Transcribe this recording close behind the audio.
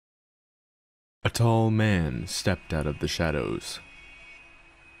A tall man stepped out of the shadows.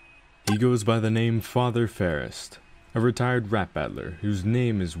 He goes by the name Father Fairest, a retired rap battler whose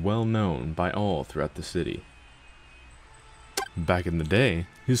name is well known by all throughout the city. Back in the day,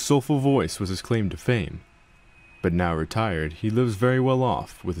 his soulful voice was his claim to fame, but now retired, he lives very well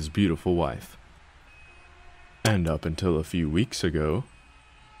off with his beautiful wife. And up until a few weeks ago,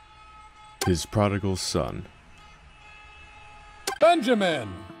 his prodigal son.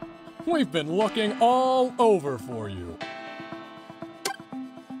 Benjamin! We've been looking all over for you.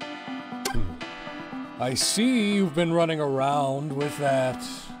 I see you've been running around with that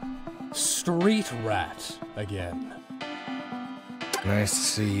street rat again. Nice to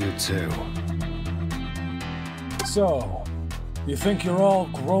see you too. So, you think you're all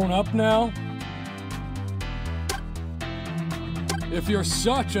grown up now? If you're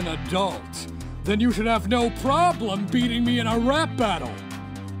such an adult, then you should have no problem beating me in a rap battle.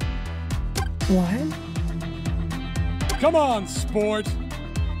 What? Come on, sport.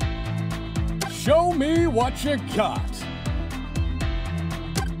 Show me what you got.